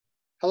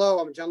Hello,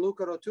 I'm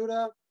Gianluca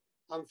Rotura.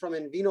 I'm from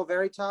In Vino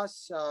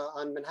Veritas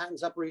on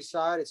Manhattan's Upper East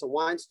Side. It's a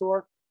wine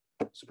store,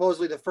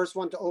 supposedly the first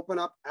one to open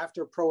up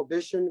after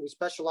Prohibition. We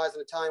specialize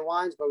in Italian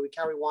wines, but we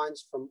carry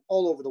wines from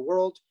all over the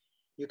world.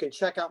 You can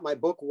check out my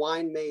book,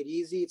 Wine Made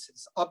Easy.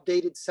 It's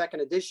updated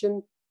second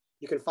edition.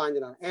 You can find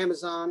it on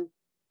Amazon,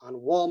 on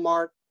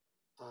Walmart,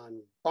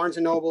 on Barnes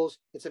and Nobles.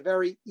 It's a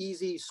very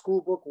easy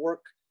school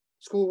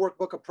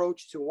workbook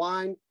approach to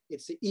wine.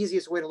 It's the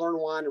easiest way to learn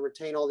wine and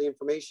retain all the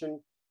information.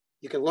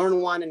 You can learn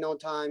wine in no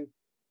time.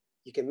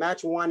 You can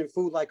match wine and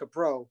food like a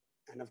pro.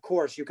 And of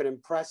course, you can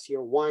impress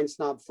your wine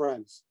snob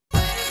friends.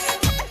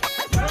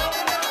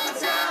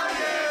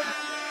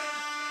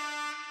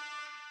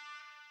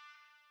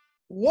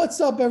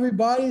 What's up,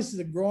 everybody? This is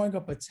the Growing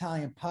Up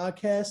Italian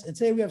podcast. And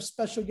today we have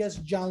special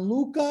guest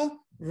Gianluca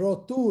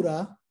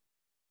Rotura.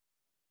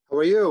 How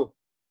are you?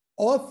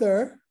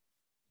 Author,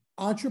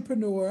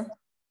 entrepreneur,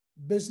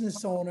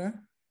 business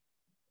owner,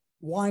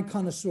 wine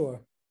connoisseur.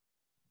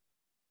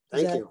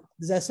 Thank you.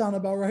 Does that sound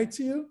about right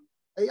to you?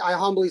 I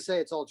humbly say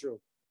it's all true.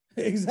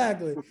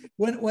 Exactly.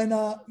 When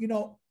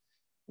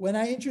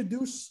I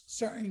introduce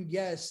certain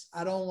guests,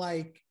 I don't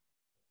like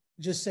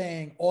just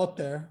saying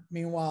author.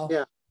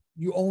 Meanwhile,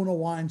 you own a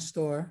wine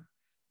store,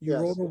 you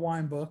wrote a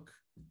wine book,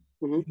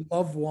 you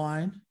love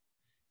wine,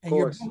 and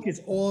your book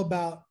is all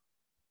about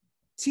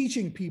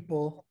teaching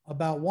people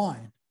about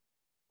wine.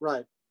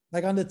 Right.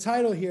 Like on the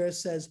title here, it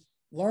says,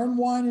 learn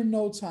wine in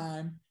no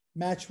time,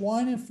 match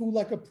wine and food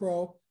like a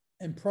pro,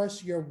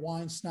 impress your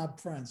wine snob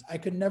friends. I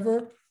could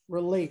never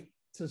relate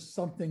to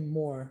something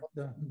more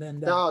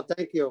than that. No,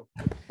 thank you.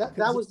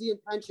 That was the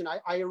intention.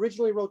 I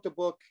originally wrote the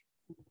book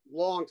a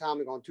long time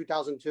ago in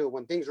 2002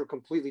 when things were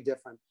completely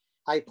different.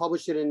 I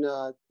published it in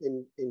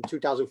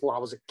 2004. I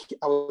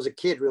was a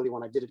kid really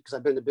when I did it because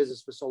I've been in the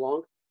business for so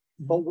long.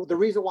 But the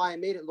reason why I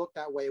made it look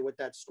that way with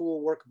that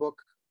school workbook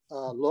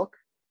look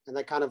and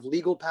that kind of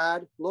legal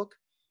pad look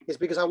is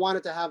because I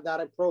wanted to have that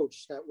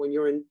approach that when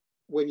you're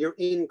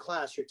in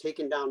class, you're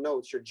taking down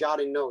notes, you're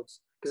jotting notes,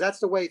 because that's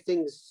the way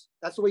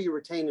you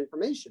retain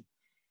information.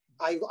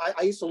 I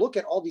used to look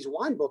at all these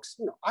wine books,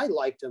 I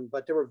liked them,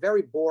 but they were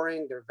very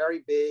boring. They're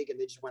very big and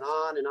they just went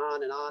on and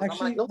on and on.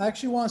 Actually, I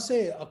actually want to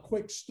say a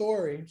quick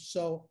story.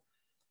 So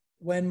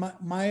when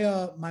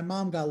my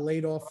mom got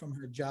laid off from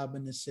her job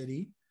in the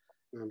city,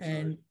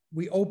 and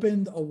we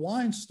opened a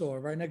wine store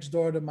right next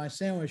door to my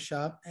sandwich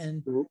shop.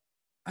 And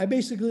I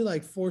basically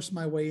forced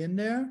my way in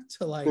there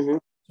to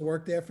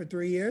work there for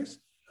 3 years.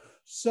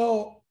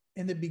 So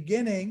in the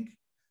beginning,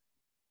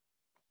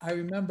 I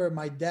remember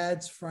my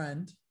dad's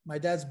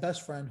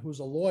best friend, who's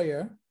a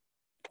lawyer,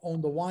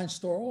 owned the wine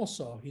store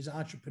also. He's an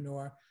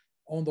entrepreneur,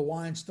 owned the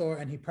wine store,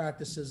 and he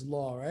practices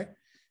law, right?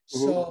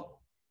 So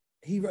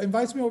he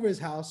invites me over his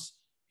house.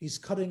 He's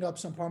cutting up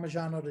some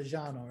Parmigiano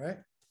Reggiano, right?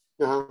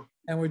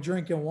 And we're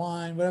drinking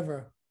wine,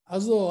 whatever. I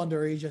was a little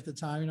underage at the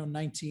time,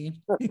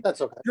 19. That's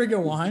okay.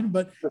 Drinking wine,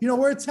 but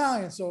we're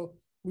Italian, so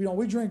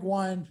we drink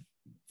wine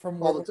from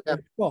where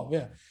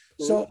we're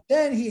So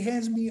then he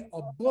hands me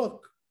a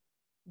book,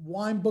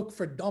 wine book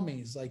for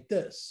dummies, like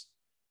this.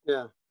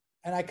 Yeah.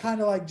 And I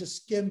kind of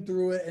just skimmed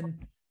through it,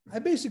 and I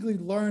basically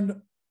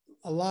learned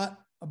a lot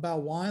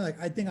about wine.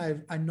 I think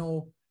I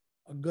know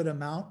a good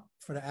amount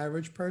for the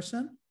average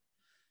person,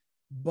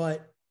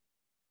 but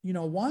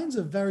wine's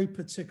a very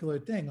particular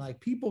thing.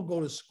 People go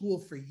to school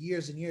for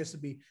years and years to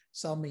be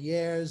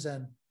sommeliers,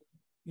 and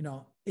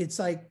it's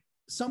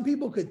some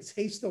people could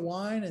taste the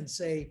wine and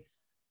say,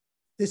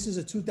 this is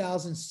a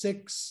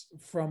 2006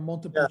 from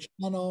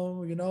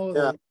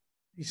Montepulciano,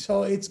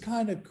 so it's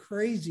kind of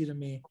crazy to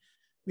me,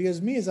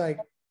 because me is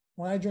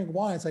when I drink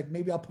wine, it's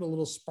maybe I'll put a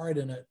little Sprite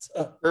in it.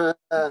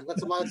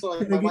 That's my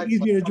wife.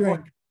 Easier to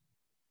drink.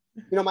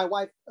 My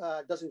wife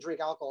doesn't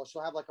drink alcohol.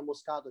 She'll have a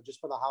Moscato just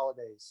for the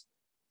holidays.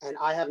 And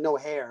I have no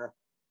hair,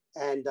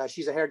 and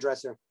she's a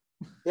hairdresser.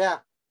 Yeah.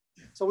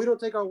 So we don't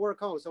take our work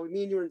home. So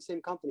me and you are in the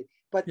same company.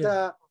 But,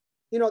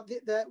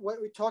 what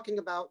we're talking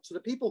about, so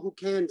the people who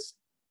can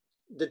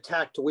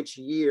detect which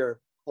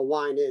year a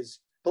wine is,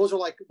 those are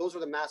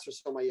the master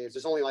sommeliers.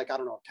 There's only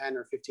 10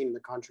 or 15 in the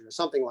country or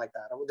something like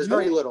that. There's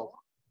very little.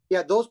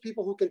 Yeah. Those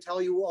people who can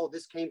tell you, oh,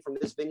 this came from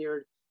this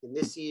vineyard in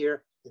this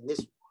year,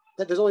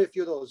 there's only a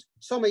few of those.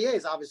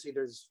 Sommeliers, obviously,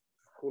 there's,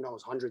 who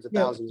knows, hundreds of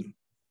thousands.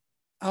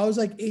 I was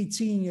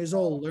 18 years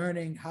old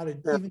learning how to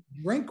even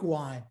drink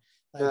wine.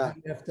 You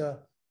have to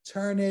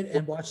turn it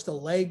and watch the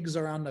legs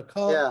around the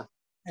cup. Yeah.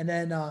 And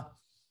then I'm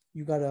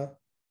going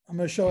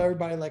to show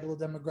everybody a little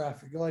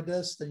demographic. You go like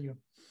this, then you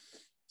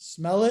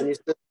smell it.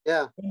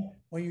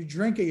 When you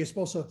drink it, you're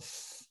supposed to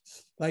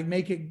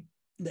make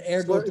the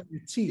air go through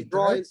your teeth.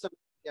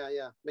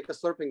 Make a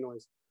slurping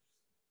noise.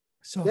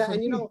 So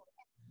and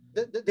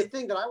the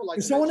thing that I would like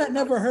for someone that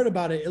never heard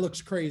about it, it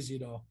looks crazy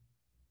though.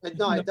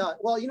 No, it does.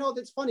 Well,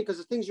 it's funny because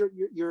the things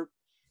you're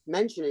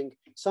mentioning,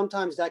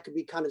 sometimes that could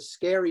be kind of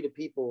scary to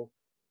people.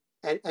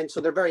 And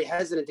so they're very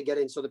hesitant to get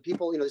in. So the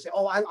people, they say,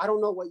 oh, I don't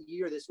know what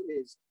year this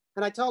is.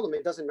 And I tell them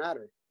it doesn't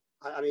matter.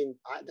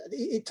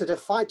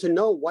 To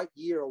know what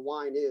year a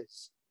wine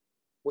is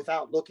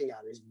without looking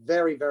at it is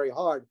very, very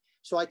hard.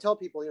 So I tell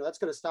people, that's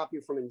going to stop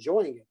you from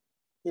enjoying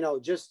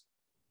it. Just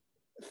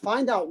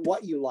find out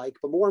what you like,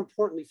 but more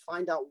importantly,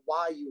 find out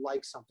why you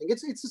like something.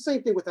 It's the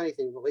same thing with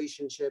anything,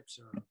 relationships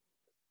or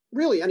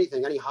really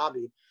anything, any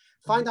hobby.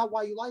 Find out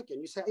why you like it.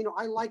 And you say,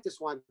 I like this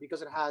wine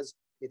because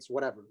it's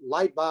whatever,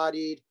 light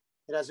bodied,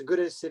 it has a good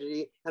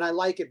acidity, and I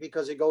like it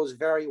because it goes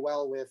very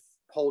well with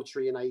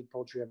poultry, and I eat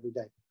poultry every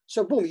day.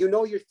 So boom,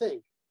 your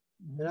thing,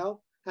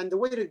 and the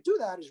way to do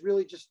that is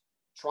really just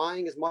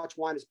trying as much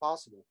wine as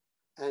possible,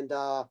 and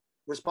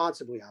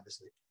responsibly,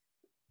 obviously.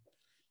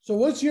 So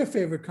what's your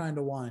favorite kind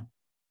of wine?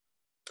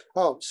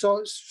 Oh,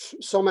 so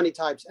many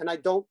types. And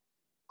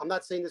I'm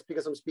not saying this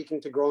because I'm speaking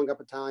to growing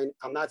up Italian.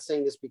 I'm not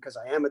saying this because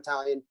I am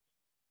Italian,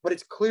 but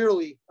it's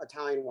clearly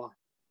Italian wine,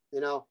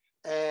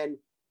 and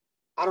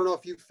I don't know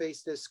if you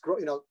face this,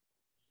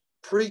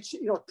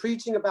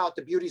 preaching about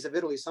the beauties of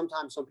Italy.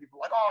 Sometimes some people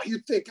are like, oh, you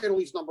think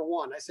Italy's number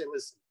one. I say,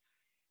 listen,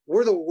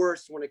 we're the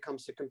worst when it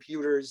comes to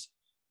computers,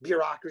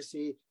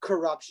 bureaucracy,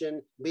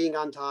 corruption, being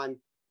on time.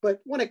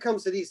 But when it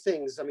comes to these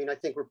things, I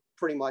think we're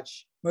pretty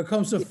much. When it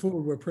comes to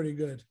food, we're pretty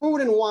good.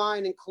 Food and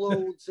wine and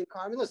clothes and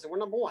car. Listen, we're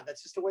number one.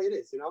 That's just the way it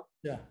is,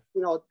 Yeah.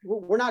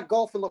 We're not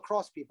golf and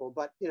lacrosse people,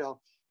 but,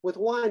 with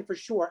wine for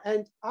sure.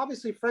 And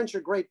obviously French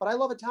are great, but I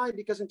love Italian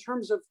because in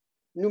terms of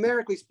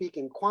numerically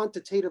speaking,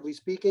 quantitatively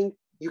speaking,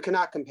 you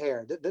cannot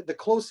compare. The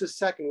closest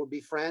second would be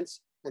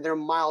France, and they're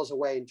miles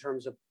away in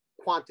terms of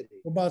quantity.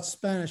 What about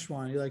Spanish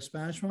wine? You like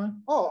Spanish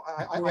wine? Oh,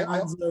 I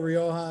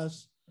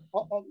Riojas.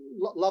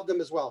 Love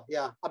them as well.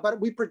 Yeah,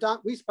 but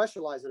we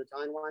specialize in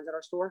Italian wines at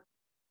our store,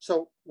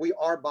 so we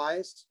are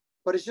biased.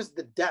 But it's just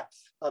the depth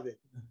of it.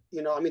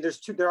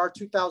 There are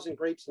 2,000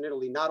 grapes in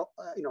Italy. Not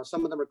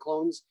some of them are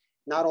clones.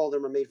 Not all of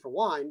them are made for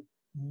wine.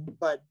 Mm-hmm.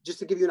 But just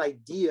to give you an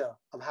idea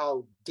of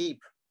how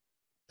deep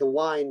the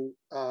wine,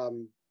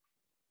 the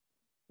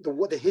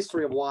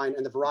history of wine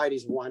and the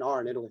varieties of wine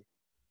are in Italy.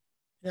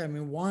 Yeah,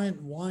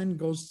 wine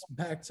goes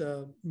back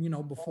to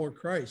before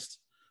Christ.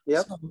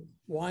 Yep. So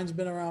wine's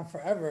been around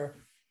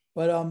forever.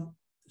 But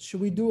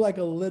should we do like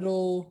a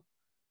little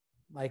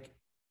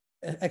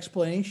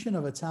explanation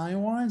of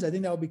Italian wines? I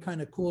think that would be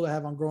kind of cool to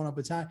have on Growing Up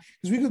Italian,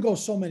 because we could go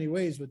so many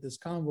ways with this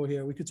convo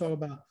here. We could talk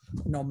about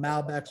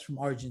Malbecs from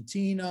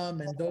Argentina,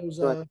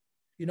 Mendoza, right.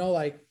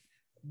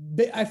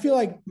 I feel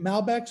like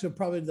Malbecs are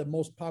probably the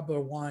most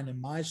popular wine in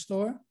my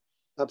store.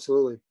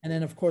 Absolutely. And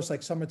then of course,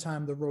 like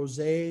summertime, the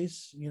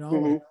rosés,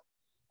 mm-hmm.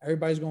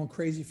 Everybody's going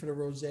crazy for the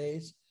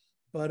rosés.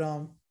 But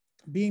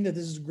being that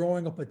this is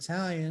Growing Up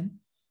Italian,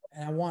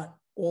 and I want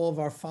all of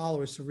our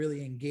followers to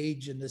really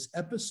engage in this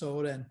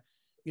episode, and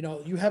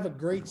you have a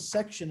great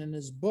section in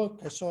this book.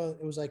 I saw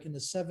it was like in the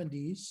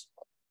 70s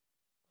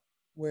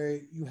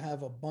where you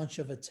have a bunch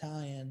of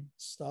Italian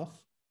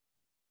stuff,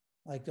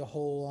 like the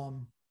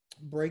whole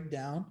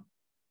breakdown.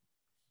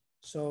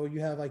 So you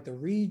have like the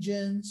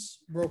regions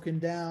broken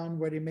down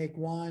where they make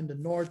wine, the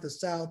north, the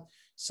south,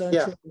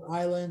 central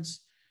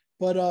islands.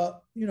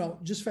 But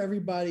just for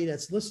everybody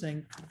that's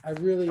listening, I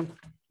really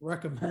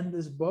recommend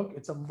this book.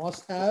 It's a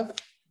must-have.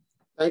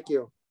 Thank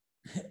you.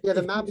 Yeah,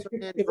 the maps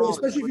are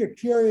especially if you're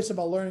curious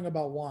about learning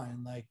about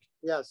wine.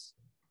 Yes,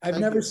 I've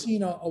never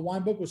seen a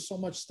wine book with so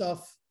much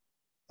stuff.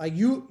 Like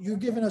you're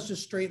giving us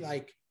just straight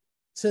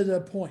to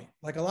the point.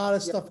 Like a lot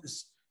of stuff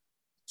is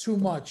too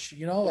much,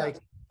 Yes.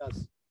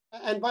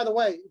 And by the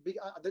way,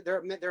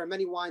 there are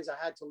many wines I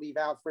had to leave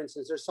out. For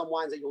instance, there's some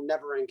wines that you'll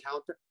never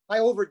encounter. I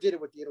overdid it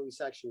with the Italy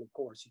section, of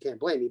course. You can't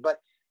blame me. But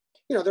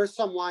there's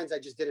some wines I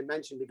just didn't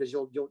mention because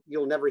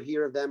you'll never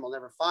hear of them. You'll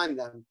never find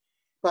them.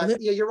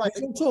 But you're right.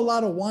 There's also a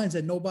lot of wines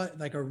that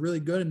nobody are really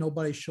good and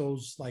nobody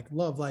shows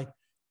love, like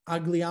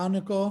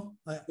Aglianico.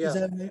 Is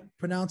that how you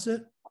pronounce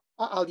it?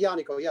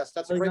 Aglianico, yes,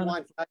 that's a great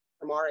wine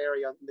from our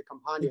area in the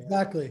Campania.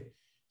 Exactly.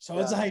 So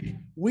it's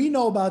we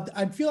know about.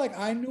 I feel like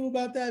I knew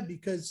about that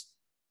because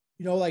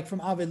from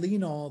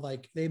Avellino,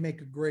 they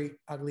make a great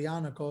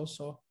Aglianico.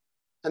 So.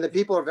 And the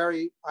people are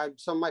very.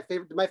 Some of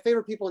my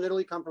favorite people in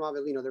Italy come from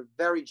Avellino. They're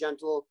very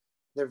gentle.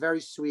 They're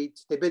very sweet.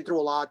 They've been through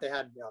a lot. They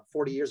had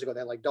 40 years ago, they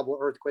had double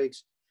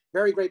earthquakes.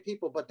 Very great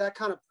people, but that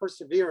kind of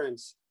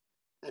perseverance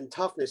and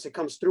toughness, it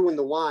comes through in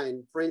the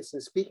wine. For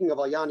instance, speaking of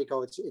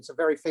Aglianico, it's a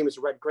very famous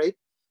red grape.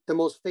 The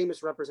most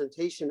famous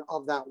representation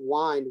of that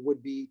wine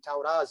would be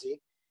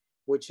Taurasi,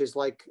 which is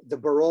like the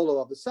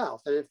Barolo of the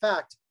South. And in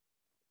fact,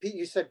 Pete,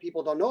 you said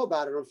people don't know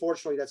about it.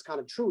 Unfortunately, that's kind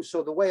of true.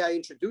 So the way I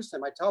introduce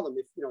them, I tell them,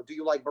 do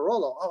you like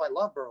Barolo? Oh, I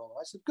love Barolo.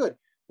 I said, good.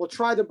 Well,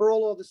 try the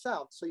Barolo of the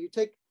South. So you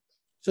take.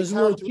 So it's a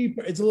little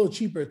cheaper. It's a little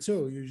cheaper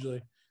too,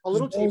 usually. A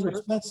little cheaper.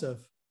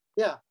 Expensive.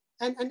 Yeah.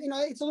 And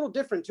it's a little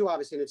different too,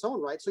 obviously, in its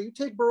own right. So you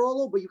take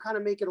Barolo, but you kind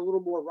of make it a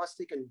little more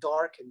rustic and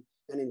dark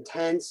and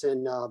intense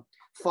and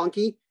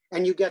funky,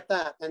 and you get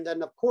that. And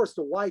then, of course,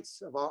 the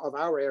whites of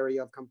our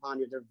area of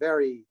Campania,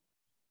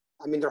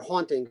 they're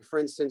haunting. For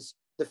instance,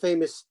 the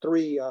famous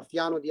three,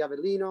 Fiano di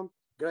Avellino,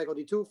 Grego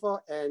di Tufo,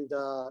 and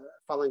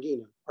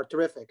Falanghina are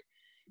terrific.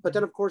 But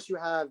then, of course, you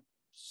have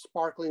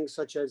sparklings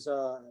such as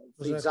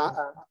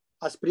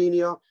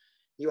Asprinio,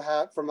 you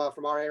have from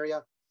our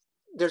area,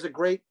 there's a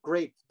great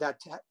grape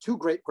two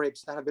great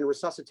grapes that have been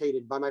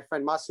resuscitated by my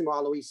friend Massimo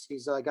Aloisi.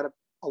 He's got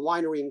a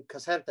winery in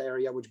Caserta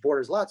area, which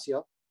borders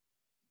Lazio.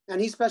 And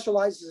he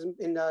specializes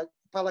in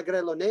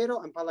Palagrello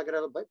Nero and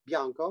Palagrello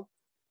Bianco.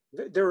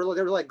 They're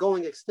like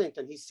going extinct,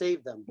 and he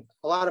saved them.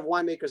 A lot of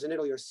winemakers in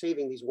Italy are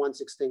saving these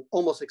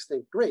almost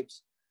extinct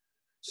grapes.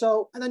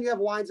 So, and then you have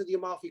wines of the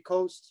Amalfi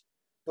Coast.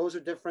 Those are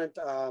different,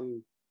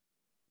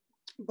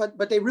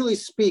 but they really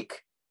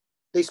speak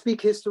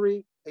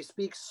history. They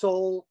speak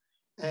soul,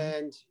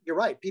 and you're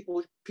right.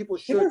 People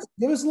should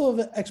give us a little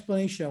bit of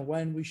explanation of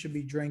when we should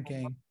be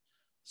drinking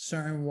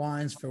certain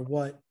wines for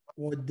what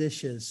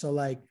dishes. So,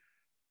 like,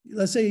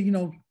 let's say,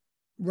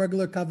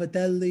 regular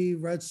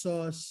cavatelli, red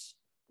sauce,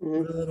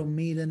 with a little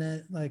meat in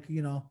it, like,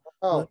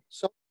 Oh,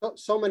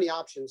 so many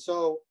options.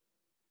 So,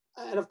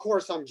 and of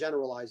course, I'm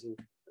generalizing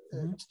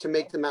to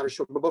make the matter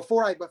short. But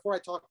before I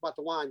talk about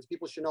the wines,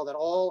 people should know that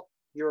all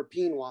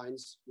European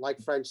wines,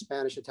 like French,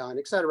 Spanish, Italian,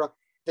 etc.,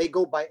 they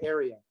go by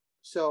area.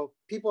 So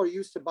people are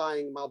used to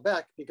buying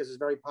Malbec because it's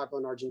very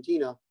popular in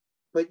Argentina,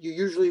 but you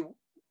usually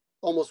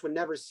almost would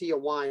never see a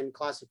wine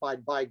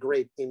classified by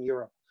grape in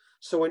Europe.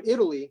 So in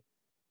Italy,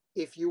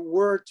 if you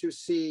were to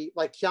see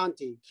like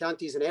Chianti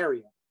is an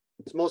area.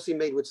 It's mostly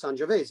made with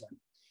Sangiovese.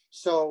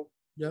 So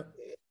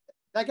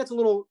that gets a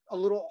little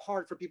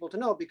hard for people to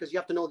know because you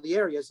have to know the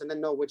areas and then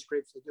know which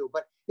grapes they do.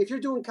 But if you're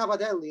doing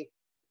Cavadelli,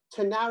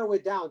 to narrow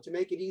it down, to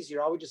make it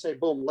easier, I would just say,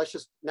 boom, let's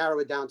just narrow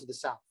it down to the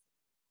south.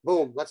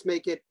 Boom, let's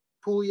make it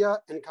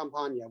Puglia and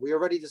Campania. We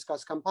already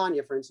discussed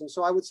Campania, for instance.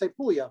 So I would say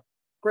Puglia.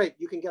 Great,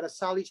 you can get a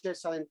Salice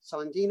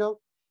Salentino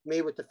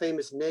made with the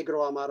famous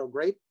Negro Amaro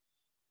grape,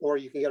 or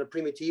you can get a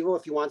Primitivo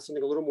if you want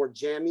something a little more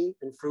jammy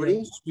and fruity.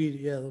 Yeah,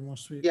 sweet, a little more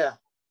sweet. Yeah.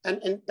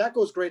 And that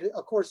goes great,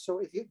 of course.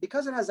 So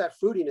because it has that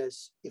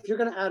fruitiness, if you're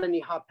going to add any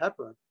hot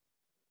pepper,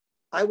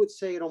 I would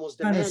say it almost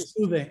demands.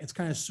 It's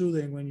kind of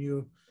soothing when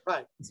you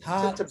It's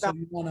hot, so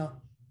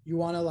you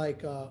wanna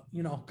like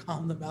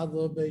calm them out a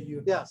little bit.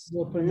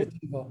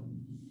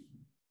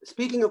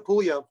 Speaking of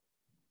Puglia,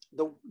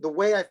 the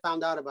way I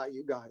found out about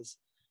you guys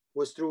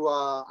was through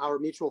our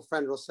mutual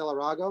friend Rossella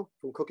Rago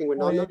from Cooking with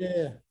Nonna.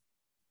 Yeah.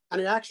 And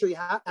it actually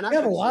and we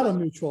have a lot of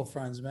mutual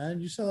friends, man.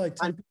 You said like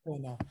 10 people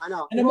now. I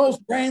know. And the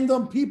most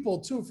random people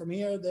too, from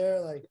here, there.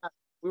 Like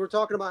we were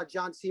talking about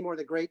John Seymour,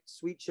 the great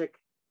Sweet Chick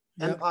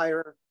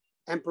Emperor.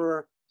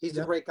 He's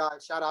a great guy.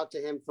 Shout out to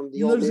him from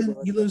the old neighborhood.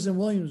 He lives in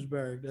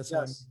Williamsburg. That's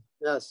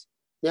yes.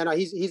 Yeah, no,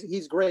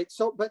 he's great.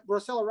 So, but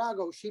Rossella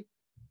Rago,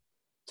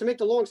 to make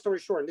the long story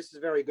short, and this is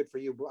very good for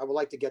you, but I would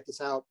like to get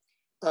this out.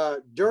 I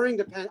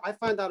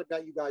found out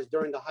about you guys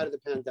during the height of the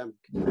pandemic.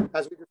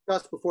 As we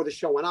discussed before the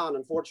show went on,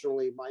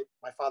 unfortunately,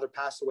 my father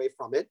passed away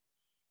from it.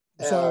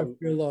 Sorry for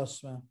your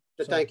loss, man.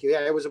 Thank you.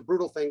 Yeah, it was a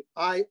brutal thing.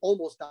 I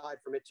almost died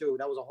from it too.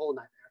 That was a whole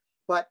nightmare.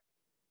 But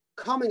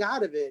coming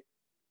out of it,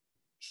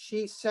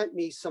 she sent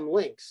me some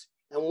links,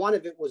 and one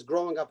of it was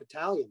Growing Up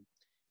Italian.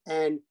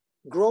 And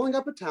Growing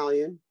Up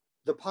Italian,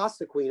 the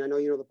Pasta Queen, I know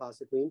you know the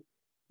Pasta Queen,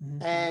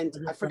 and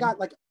I forgot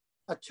like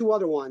two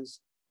other ones,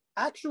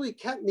 actually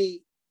kept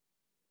me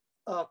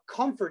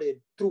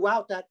comforted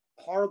throughout that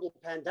horrible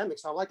pandemic.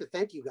 So I'd like to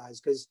thank you guys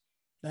because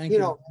thank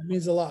you. It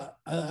means a lot.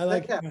 I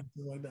like that.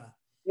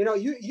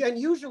 And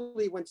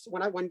usually when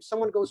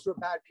someone goes through a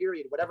bad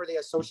period, whatever they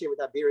associate with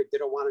that period, they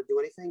don't want to do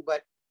anything.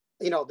 But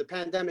the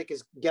pandemic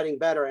is getting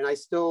better, and I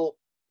still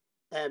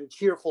am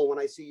cheerful when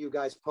I see you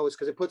guys post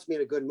because it puts me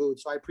in a good mood.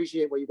 So I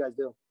appreciate what you guys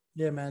do.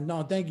 Yeah, man.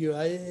 No, thank you.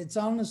 It's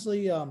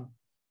honestly,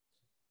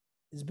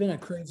 it's been a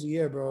crazy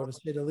year, bro, to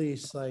say the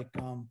least. Like,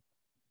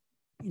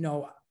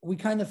 we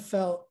kind of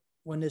felt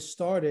when this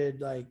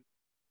started, like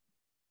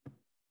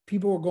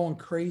people were going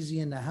crazy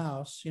in the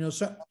house.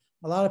 So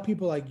a lot of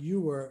people like you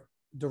were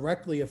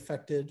directly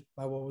affected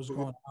by what was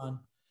going on.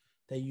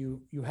 That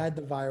you had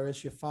the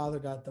virus, your father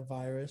got the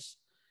virus,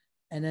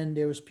 and then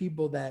there was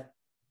people that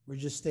were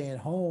just staying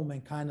home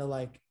and kind of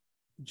like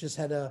just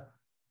had to,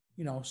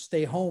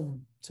 stay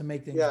home to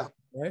make things happen,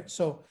 right.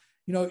 So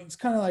it's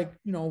kind of like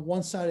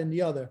one side and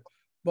the other.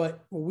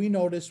 But what we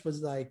noticed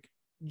was like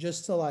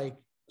just to like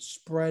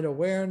spread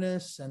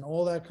awareness and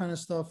all that kind of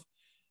stuff.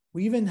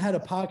 We even had a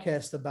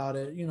podcast about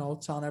it,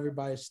 telling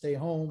everybody to stay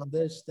home,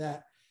 this,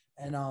 that.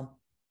 And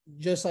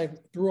just like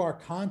through our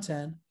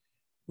content,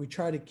 we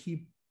try to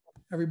keep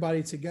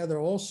everybody together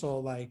also,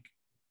 like,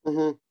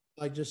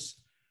 like just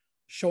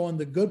showing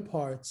the good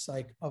parts,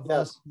 like of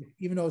us,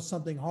 even though it's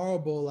something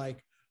horrible,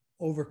 like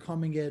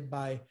overcoming it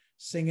by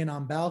singing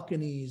on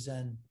balconies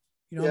and,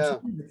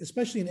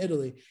 especially in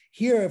Italy.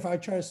 Here, if I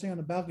try to sing on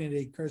the balcony,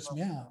 they curse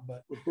me out.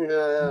 But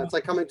it's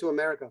like coming to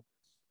America.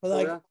 But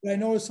like what I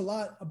noticed a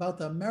lot about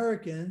the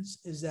Americans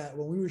is that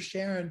when we were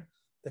sharing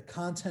the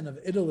content of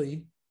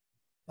Italy,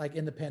 like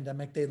in the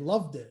pandemic, they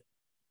loved it.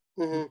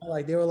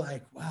 Like they were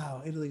like,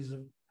 "Wow, Italy's,"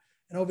 and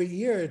over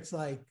here, it's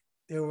like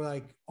they were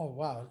like, "Oh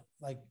wow,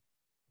 like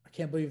I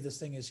can't believe this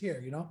thing is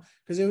here,"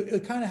 because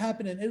it kind of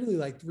happened in Italy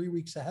like 3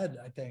 weeks ahead,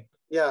 I think.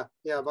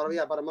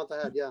 About a month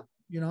ahead,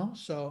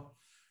 So.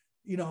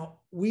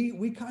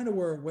 We kind of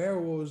were aware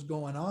of what was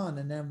going on.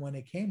 And then when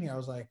it came here, I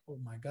was like, oh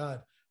my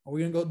God, Are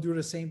we gonna go do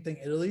the same thing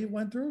Italy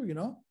went through? You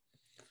know.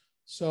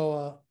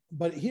 So,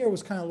 but here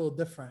was kind of a little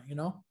different. You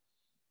know.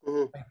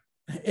 Mhm.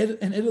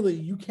 In Italy,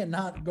 you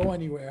cannot go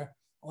anywhere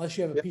unless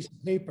you have a Yep. piece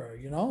of paper.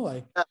 You know,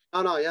 like Yeah.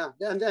 No, no, yeah,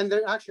 and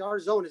actually our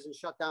zone isn't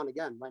shut down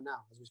again right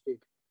now as we speak.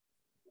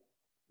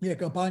 yeah,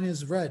 Campania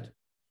is red.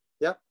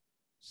 Yep.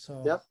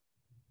 So Yep.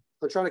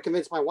 I'm trying to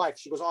convince my wife.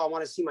 She goes, "Oh, I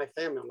want to see my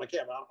family." I'm like,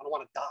 "Yeah, but I don't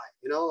want to die."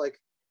 You know,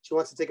 like she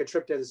wants to take a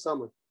trip there this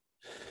summer.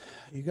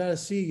 you got to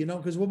see, you know,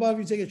 because what about if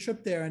you take a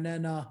trip there and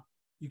then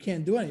you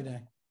can't do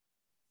anything?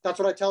 That's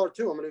what I tell her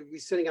too. I'm going to be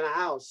sitting in a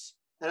house,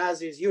 and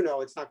as is, you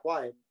know, it's not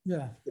quiet.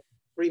 Yeah. It's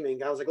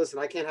screaming. I was like, "Listen,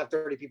 I can't have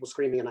 30 people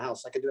screaming in a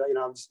house. I can do that. You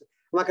know, I'm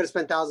not going to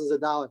spend thousands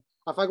of dollars.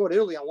 If I go to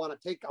Italy, I want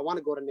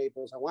to go to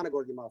Naples. I want to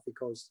go to the Amalfi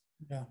Coast.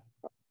 Yeah.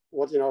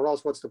 What, you know, or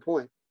else what's the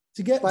point?"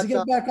 To get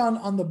back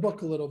on the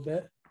book a little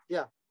bit.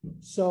 Yeah.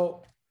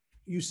 So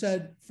you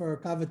said for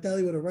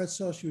cavatelli with a red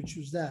sauce, you would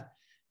choose that.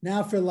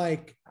 Now for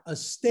like a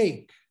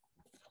steak.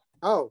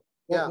 Oh,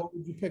 yeah. What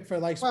would you pick for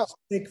like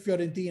steak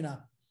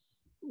Fiorentina?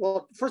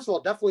 Well, first of all,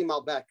 definitely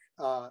Malbec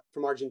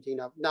from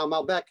Argentina. Now,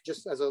 Malbec,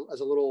 just as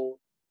a little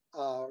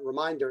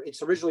reminder,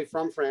 it's originally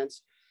from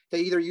France.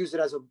 They either use it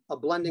as a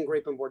blending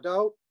grape in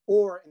Bordeaux,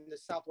 or in the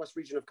southwest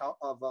region of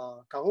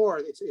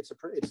Cahors,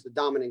 it's the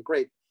dominant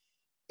grape.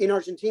 In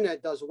Argentina,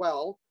 it does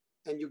well,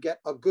 and you get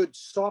a good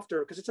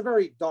softer, because it's a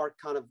very dark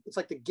kind of, it's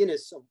like the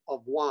Guinness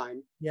of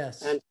wine.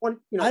 Yes. And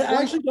I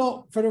actually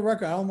don't, for the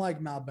record, I don't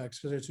like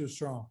Malbecs because they're too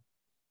strong.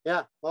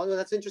 Yeah, well,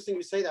 that's interesting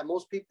you say that.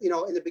 Most people, you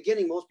know, in the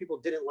beginning, most people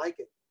didn't like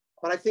it.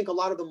 But I think a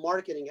lot of the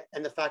marketing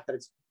and the fact that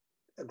it's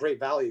a great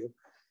value,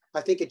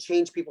 I think it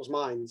changed people's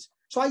minds.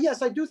 So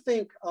yes, I do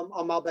think a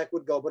Malbec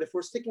would go. But if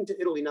we're sticking to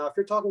Italy now, if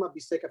you're talking about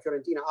Bistecca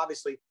Fiorentina,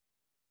 obviously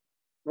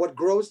what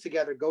grows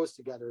together goes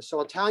together. So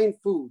Italian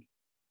food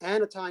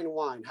and Italian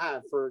wine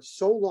have for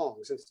so long,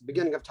 since the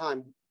beginning of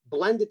time,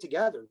 blended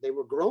together. They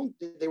were grown,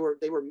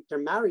 they're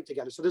married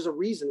together. So there's a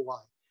reason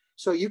why.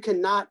 So you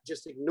cannot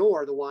just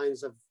ignore the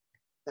wines of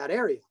that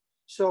area.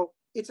 So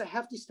it's a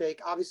hefty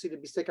steak. Obviously, the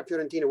Bistecca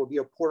Fiorentina will be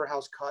a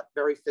porterhouse cut,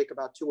 very thick,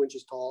 about 2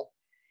 inches tall,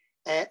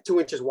 2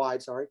 inches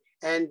wide, sorry.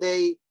 And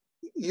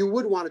you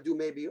would want to do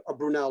maybe a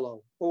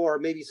Brunello, or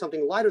maybe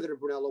something lighter than a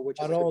Brunello, which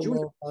Barolo, is like a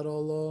junior.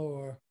 Barolo,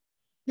 or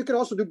you could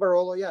also do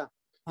Barolo, yeah.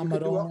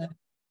 Amarone.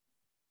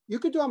 You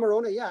could do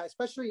Amarone, yeah.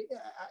 Especially,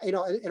 you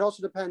know, it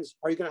also depends.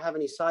 Are you going to have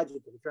any sides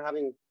with it? If you're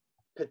having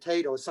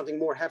potatoes, something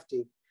more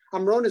hefty.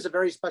 Amarone is a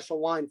very special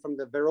wine from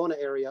the Verona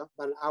area,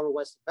 about an hour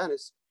west of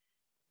Venice.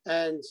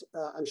 And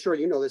I'm sure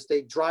you know this,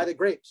 they dry the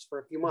grapes for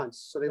a few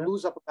months. So they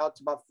lose up about,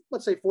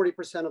 let's say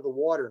 40% of the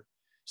water.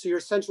 So you're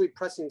essentially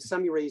pressing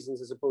semi-raisins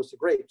as opposed to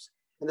grapes.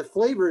 And the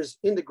flavors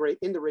in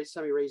the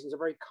semi-raisins are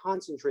very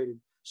concentrated.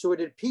 So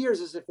it appears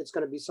as if it's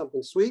going to be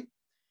something sweet,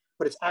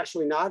 but it's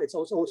actually not. It's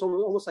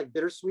almost like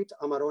bittersweet.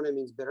 Amarone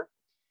means bitter.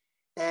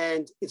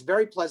 And it's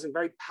very pleasant,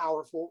 very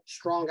powerful,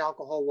 strong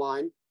alcohol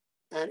wine.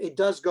 And it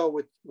does go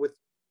with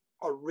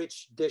a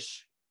rich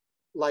dish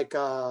like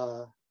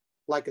a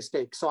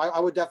steak. So I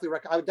would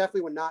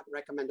definitely would not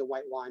recommend a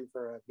white wine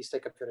for a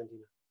Bistecca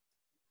Fiorentina.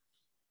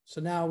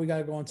 So now we got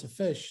to go into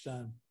fish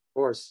then. Of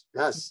course,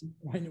 yes.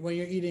 When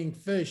you're eating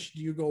fish,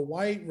 do you go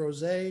white,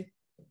 rosé?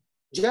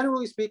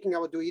 Generally speaking, I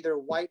would do either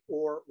white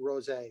or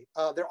rosé.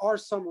 There are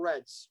some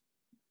reds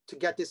to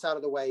get this out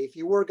of the way. If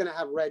you were going to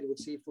have red with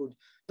seafood,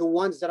 the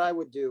ones that I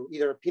would do,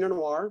 either a Pinot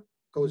Noir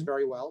goes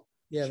very well.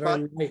 Yeah,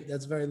 very light.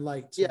 That's very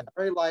light. Yeah,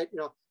 very light. You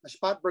know, a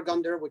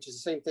Spätburgunder, which is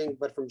the same thing,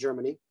 but from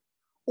Germany.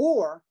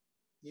 Or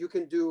you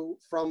can do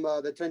from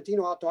the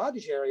Trentino Alto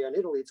Adige area in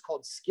Italy, it's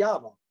called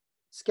Schiava.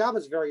 Schiava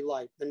is very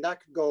light, and that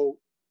could go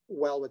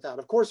well with that.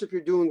 Of course, if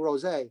you're doing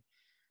rosé,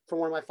 from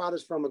where my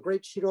father's from, a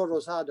great Ciro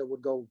Rosado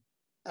would go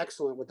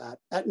excellent with that.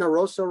 Etna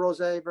Rosso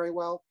rosé, very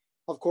well.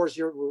 Of course,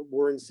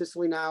 we're in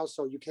Sicily now,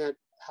 so you can't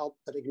help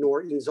but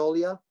ignore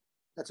Inzolia.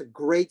 That's a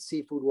great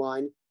seafood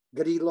wine.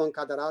 Grillo and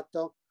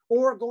Cadarato.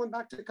 Or going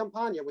back to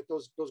Campania with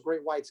those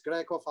great whites,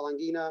 Greco,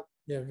 Falanghina.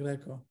 Yeah,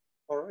 Greco.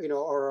 Or, you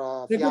know, or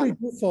I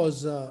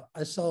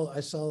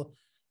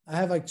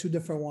have like 2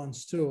 different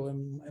ones too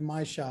in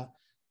my shop.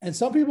 And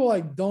some people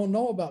like don't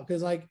know about,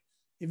 because like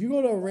if you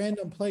go to a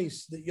random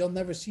place that you'll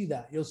never see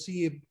that. You'll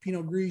see a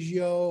Pinot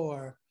Grigio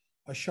or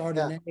a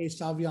Chardonnay,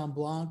 Sauvignon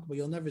Blanc, but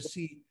you'll never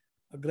see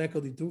a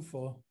Greco di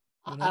Tufo.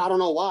 You know? I don't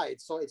know why.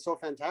 It's so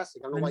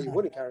fantastic. I don't know why you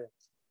wouldn't carry it.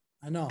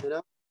 I know. You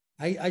know?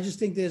 I just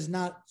think there's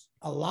not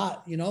a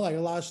lot, you know, like a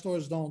lot of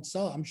stores don't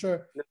sell it. I'm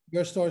sure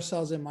your store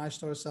sells it, my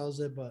store sells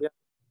it, but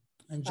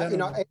in general. You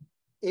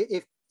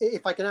know,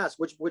 if I can ask,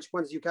 which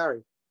ones do you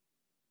carry?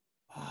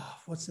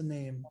 What's the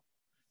name?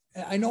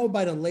 I know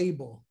by the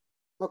label.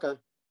 Okay.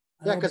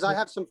 Yeah, because I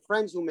have some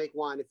friends who make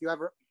wine.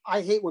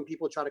 I hate when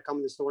people try to come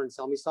in the store and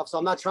sell me stuff. So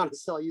I'm not trying to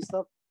sell you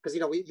stuff, because,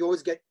 you know, you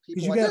always get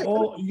people.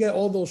 You get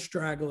all those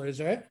stragglers,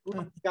 right?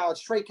 Yeah, it's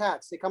stray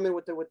cats. They come in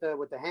with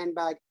the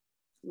handbag.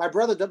 My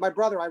brother,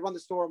 I run the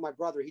store with my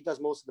brother. He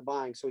does most of the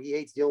buying, so he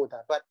hates dealing with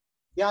that. But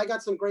yeah, I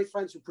got some great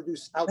friends who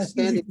produce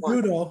outstanding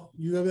wine.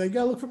 You gotta be like,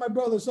 look for my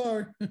brother.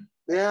 Sorry.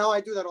 Yeah, I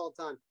do that all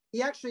the time.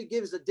 He actually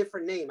gives a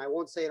different name. I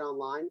won't say it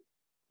online,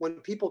 when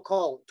people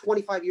call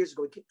 25 years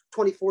ago,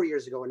 24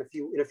 years ago, in a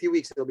few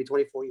weeks, it'll be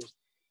 24 years.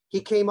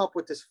 He came up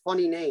with this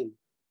funny name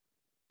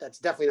that's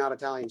definitely not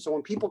Italian. So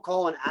when people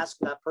call and ask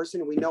that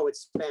person, we know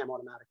it's spam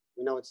automatically.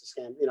 We know it's a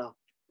scam, you know.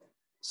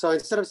 So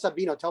instead of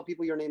Sabino, tell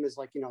people your name is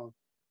like, you know,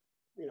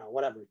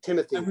 whatever,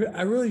 Timothy.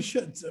 I really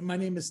should. My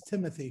name is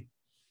Timothy.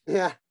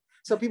 Yeah.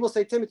 So people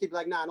say Timothy, be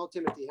like, nah, no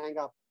Timothy, hang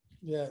up.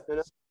 Yeah. You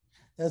know?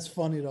 That's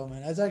funny though,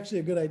 man. That's actually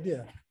a good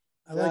idea.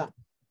 I like it.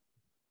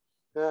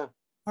 Yeah.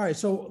 All right.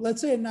 So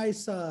let's say a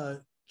nice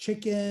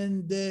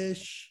chicken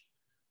dish,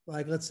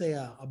 like let's say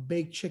a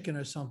baked chicken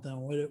or something.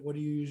 What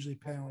do you usually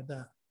pair with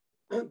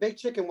that? Baked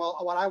chicken. Well,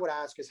 what I would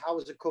ask is how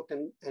is it cooked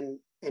and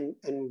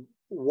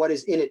what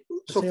is in it.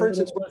 So for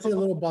instance, let's say a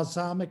little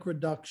balsamic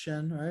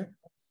reduction, right?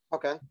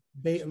 Okay.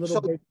 A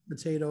little baked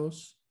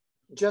potatoes.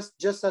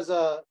 Just as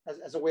a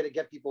way to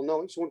get people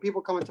knowing. So when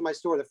people come into my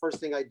store, the first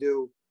thing I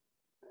do,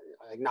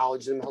 I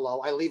acknowledge them,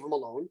 hello, I leave them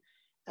alone.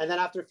 And then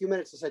after a few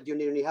minutes, I said, do you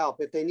need any help?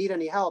 If they need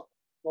any help,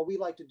 what we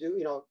like to do,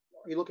 you know,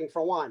 are you looking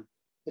for wine?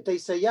 If they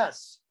say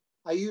yes,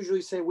 I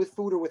usually say with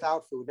food or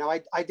without food. Now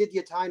I did the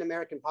Italian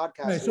American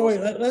podcast. Right, so wait,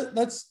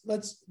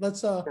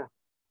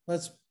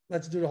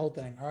 let's do the whole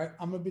thing. All right.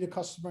 I'm gonna be the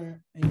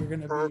customer and you're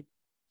gonna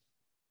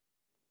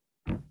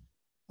be.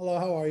 Hello,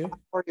 how are you?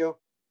 How are you?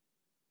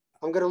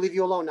 I'm gonna leave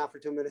you alone now for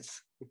 2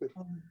 minutes.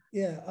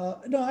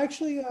 No,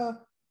 actually,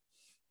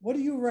 what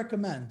do you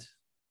recommend?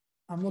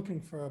 I'm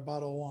looking for a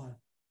bottle of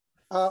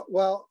wine.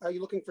 Well, are you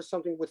looking for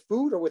something with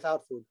food or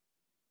without food?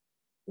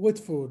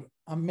 With food.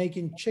 I'm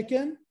making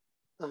chicken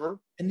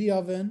in the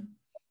oven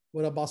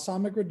with a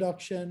balsamic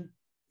reduction,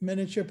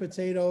 miniature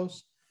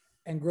potatoes,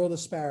 and grilled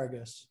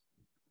asparagus.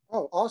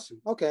 Oh,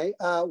 awesome. Okay.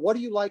 What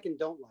do you like and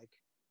don't like?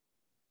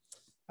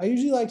 I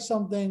usually like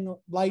something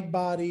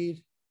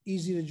light-bodied,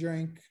 easy to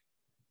drink.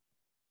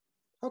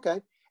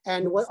 Okay.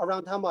 And what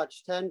around how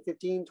much? 10,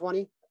 15,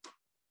 20?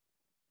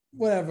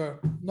 Whatever.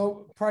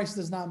 No, price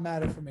does not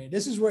matter for me.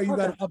 This is where you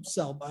got to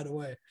upsell, by the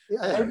way.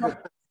 Yeah.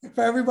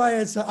 For everybody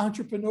that's an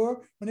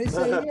entrepreneur, when they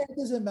say, yeah, it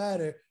doesn't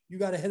matter, you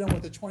got to hit them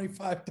with a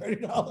 $25,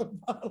 $30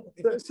 bottle.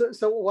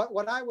 So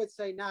what I would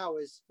say now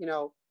is, you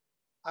know,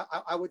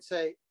 I would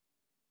say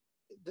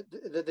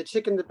the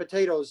chicken, the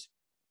potatoes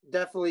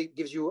definitely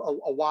gives you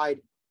a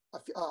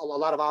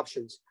lot of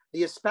options.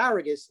 The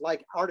asparagus,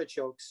 like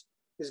artichokes,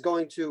 is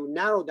going to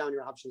narrow down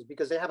your options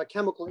because they have a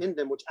chemical in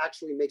them which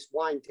actually makes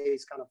wine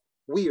taste kind of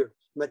weird,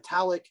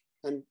 metallic,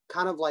 and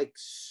kind of like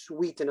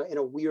sweet in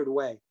a weird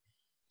way.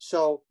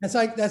 So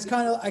that's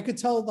kind of, I could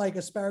tell like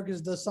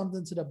asparagus does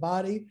something to the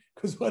body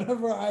because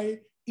whenever I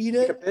eat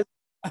it,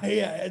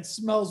 it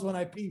smells when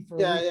I pee for a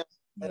week,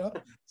 you know?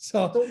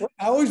 So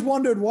I always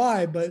wondered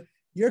why, but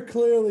you're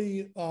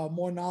clearly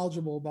more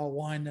knowledgeable about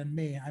wine than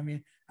me. I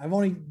mean, I've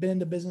only been in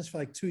the business for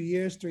like 2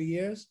 years, 3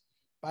 years.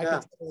 But I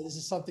can tell this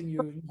is something you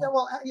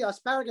know.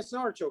 Asparagus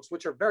and artichokes,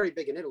 which are very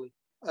big in Italy,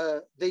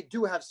 they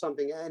do have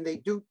something, and they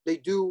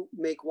do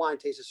make wine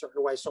taste a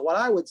certain way. So what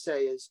I would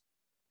say is,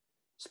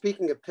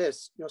 speaking of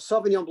piss, you know,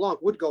 Sauvignon Blanc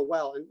would go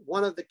well. And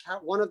one of the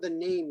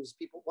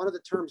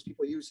terms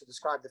people use to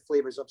describe the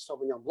flavors of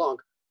Sauvignon Blanc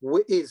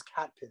is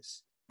cat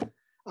piss,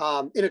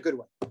 in a good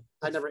way.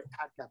 I never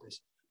had cat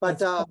piss,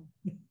 but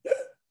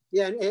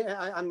yeah. And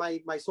on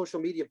my social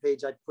media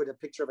page, I put a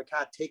picture of a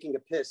cat taking a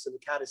piss, and the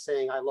cat is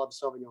saying, "I love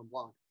Sauvignon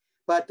Blanc."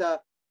 But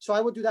so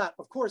I would do that.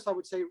 Of course, I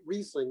would say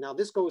Riesling. Now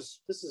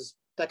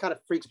that kind of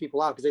freaks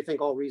people out because they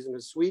think all Riesling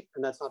is sweet,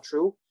 and that's not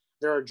true.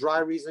 There are dry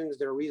Rieslings.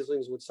 There are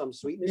Rieslings with some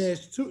sweetness.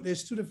 Yeah,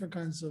 there's two different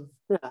kinds of.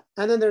 Yeah,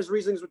 and then there's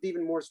Rieslings with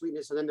even more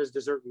sweetness, and then there's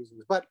dessert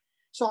Rieslings. But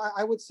so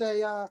I would say,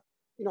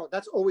 you know,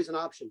 that's always an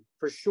option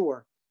for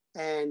sure.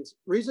 And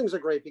Rieslings are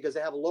great because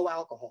they have low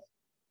alcohol,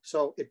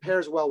 so it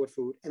pairs well with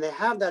food, and they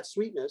have that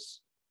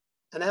sweetness,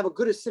 and they have a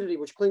good acidity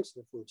which clings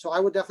to the food. So I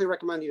would definitely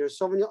recommend either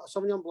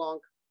Sauvignon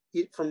Blanc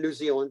from New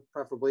Zealand,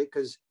 preferably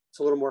because it's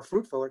a little more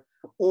fruit forward,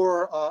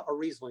 or a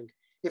Riesling.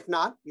 If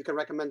not, you can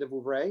recommend a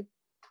Vouvray.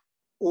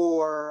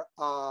 Or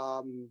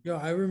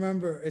I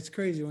remember, it's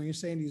crazy when you're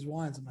saying these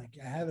wines. I'm like,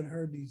 I haven't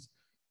heard these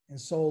in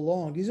so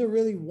long. These are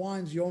really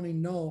wines you only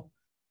know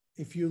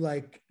if you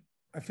like.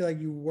 I feel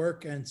like you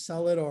work and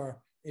sell it,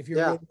 or if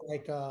you're really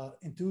like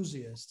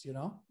enthusiast, you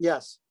know.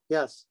 Yes,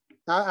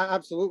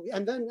 absolutely.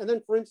 And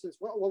then for instance,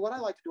 what I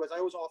like to do is I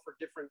always offer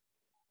different.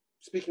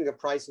 Speaking of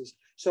prices,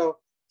 so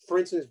for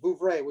instance,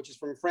 Vouvray, which is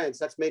from France,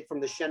 that's made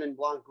from the Chenin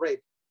Blanc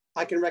grape.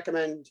 I can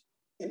recommend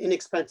an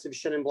inexpensive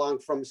Chenin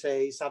Blanc from,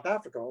 say, South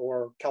Africa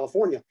or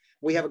California.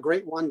 We have a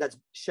great one that's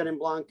Chenin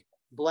Blanc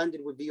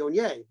blended with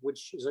Viognier,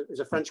 which is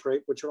a French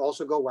grape, which would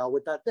also go well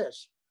with that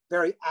dish.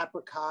 Very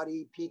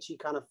apricot-y, peachy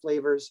kind of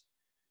flavors.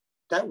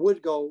 That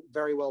would go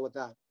very well with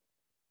that.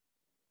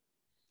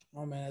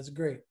 Oh man, that's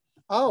great.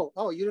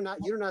 Oh, you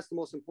didn't ask the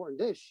most important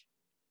dish.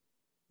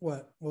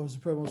 What was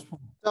the most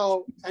important?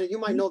 So, and you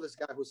might know this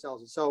guy who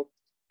sells it. So,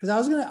 because I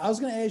was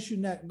gonna ask you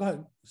next. Go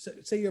ahead,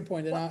 say your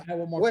point, and I'll have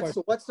one more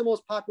question. What's the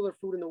most popular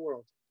food in the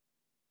world?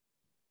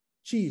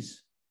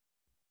 Cheese.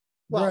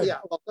 Well, bread. Yeah,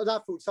 well,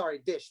 not food. Sorry,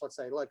 dish. Let's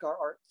say like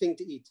our thing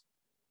to eat,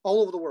 all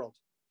over the world.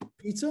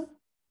 Pizza.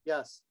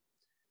 Yes.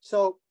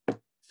 So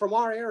from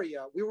our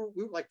area, we were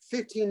like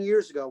 15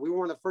 years ago, we were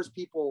one of the first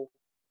people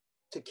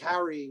to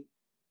carry,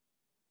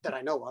 that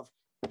I know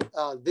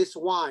of, this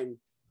wine.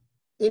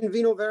 In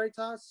Vino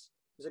Veritas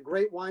is a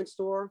great wine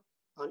store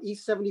on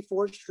East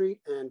 74th Street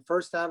and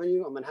First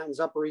Avenue on Manhattan's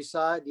Upper East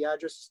Side. The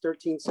address is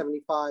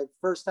 1375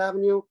 First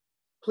Avenue.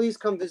 Please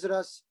come visit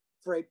us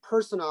for a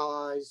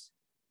personalized,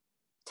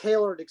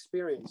 tailored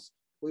experience.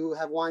 We will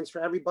have wines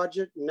for every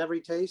budget and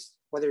every taste,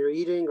 whether you're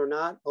eating or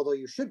not, although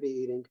you should be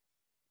eating.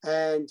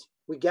 And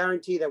we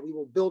guarantee that we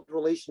will build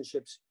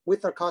relationships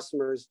with our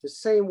customers the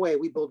same way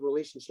we build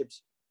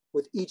relationships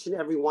with each and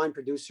every wine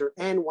producer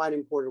and wine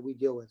importer we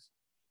deal with,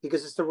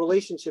 because it's the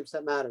relationships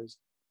that matters.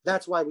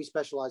 That's why we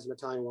specialize in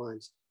Italian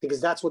wines, because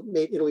that's what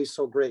made Italy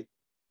so great.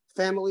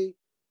 Family,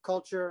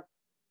 culture,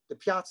 the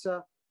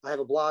piazza. I have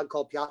a blog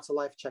called Piazza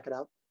Life. Check it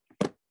out.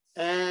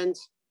 And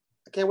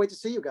I can't wait to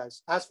see you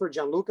guys. As for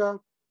Gianluca,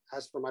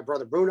 as for my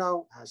brother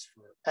Bruno, as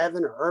for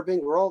Evan or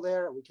Irving, we're all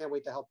there, and we can't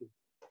wait to help you.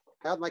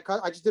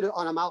 I just did it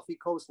on Amalfi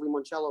Coast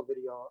Limoncello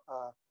video.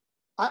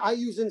 I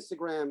use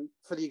Instagram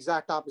for the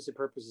exact opposite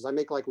purposes. I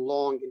make like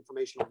long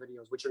informational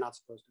videos, which you're not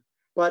supposed to.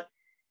 But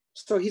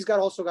so he's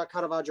also got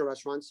Caravaggio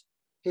restaurants.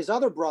 His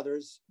other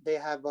brothers, they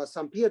have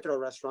San Pietro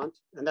restaurant,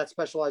 and that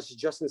specializes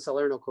just in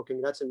Salerno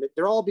cooking.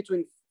 They're all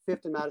between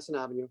 5th and Madison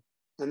Avenue,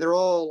 and they're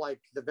all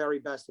like the very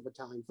best of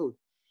Italian food.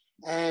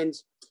 And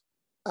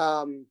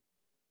what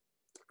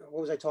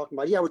was I talking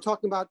about? Yeah, we're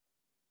talking about,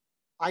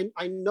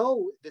 I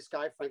know this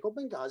guy, Franco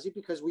Benghazi,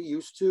 because I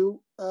used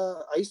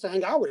to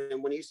hang out with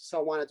him when he used to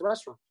sell wine at the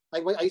restaurant.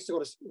 Like when I used to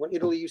go to, when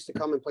Italy used to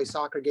come and play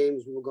soccer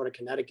games, we would go to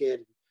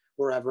Connecticut,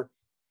 wherever.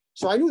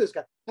 So I knew this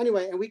guy.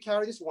 Anyway, and we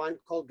carry this wine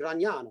called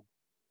Gragnano.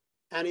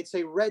 And it's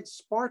a red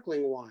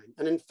sparkling wine.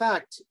 And in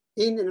fact,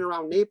 in and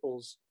around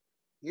Naples,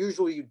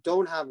 usually you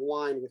don't have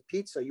wine with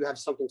pizza. You have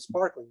something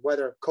sparkling,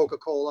 whether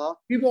Coca-Cola.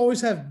 People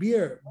always have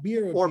beer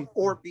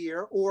or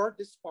beer, or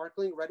this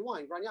sparkling red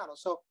wine, Gragnano.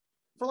 So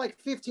for like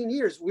 15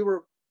 years, we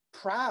were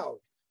proud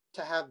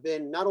to have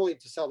been, not only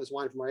to sell this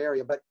wine from our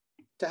area, but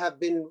to have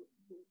been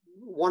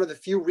one of the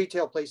few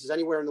retail places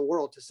anywhere in the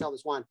world to sell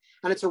this wine.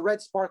 And it's a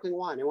red sparkling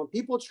wine. And when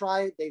people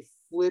try it, they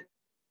flip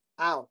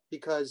out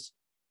because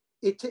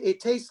it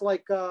tastes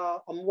like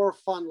a more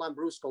fun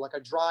Lambrusco, like a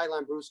dry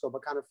Lambrusco,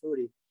 but kind of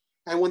fruity.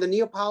 And when the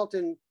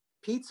Neapolitan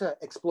pizza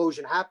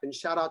explosion happened,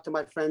 shout out to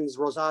my friends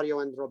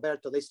Rosario and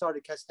Roberto. They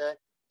started Castet.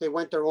 They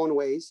went their own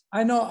ways.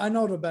 I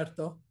know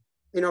Roberto.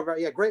 You know,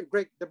 yeah, great.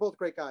 They're both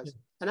great guys. Yeah.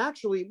 And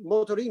actually,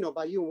 Motorino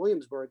by you in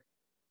Williamsburg,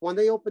 when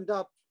they opened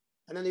up,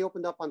 and then they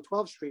opened up on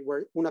 12th Street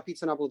where Una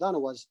Pizza Napoletana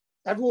was,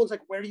 everyone's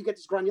like, where do you get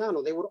this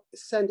Gragnano? They would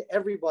send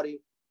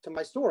everybody to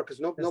my store because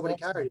nobody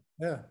carried it.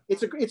 Yeah,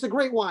 it's a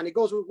great wine. It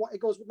goes with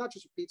not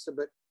just with pizza,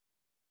 but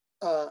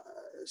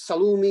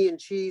salumi and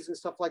cheese and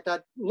stuff like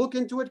that. Look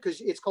into it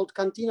because it's called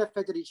Cantina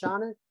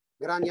Federiciana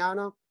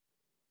Gragnano.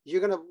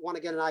 You're gonna want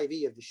to get an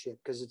IV of this shit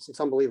because it's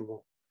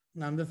unbelievable.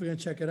 No, I'm definitely gonna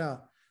check it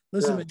out.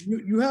 Listen, yeah.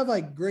 you have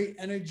like great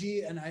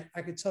energy, and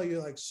I could tell you're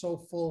like so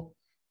full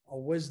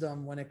of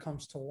wisdom when it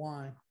comes to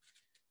wine.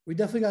 We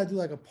definitely gotta do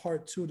like a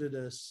part 2 to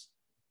this.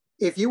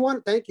 If you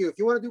want, thank you. If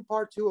you want to do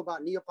part 2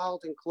 about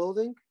Neapolitan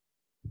clothing,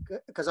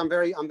 because I'm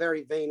very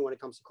vain when it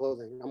comes to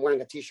clothing. I'm wearing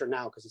a t-shirt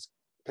now because it's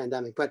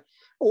pandemic,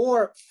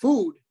 or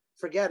food,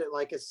 forget it.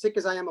 Like as sick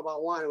as I am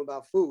about wine, I'm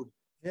about food.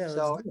 Yeah.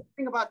 So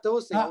think about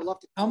those things. I would love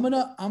to. I'm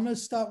gonna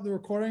stop the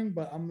recording,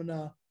 but I'm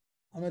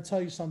gonna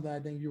tell you something I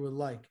think you would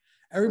like.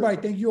 Everybody,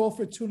 thank you all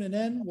for tuning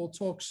in. We'll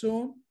talk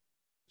soon.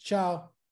 Ciao.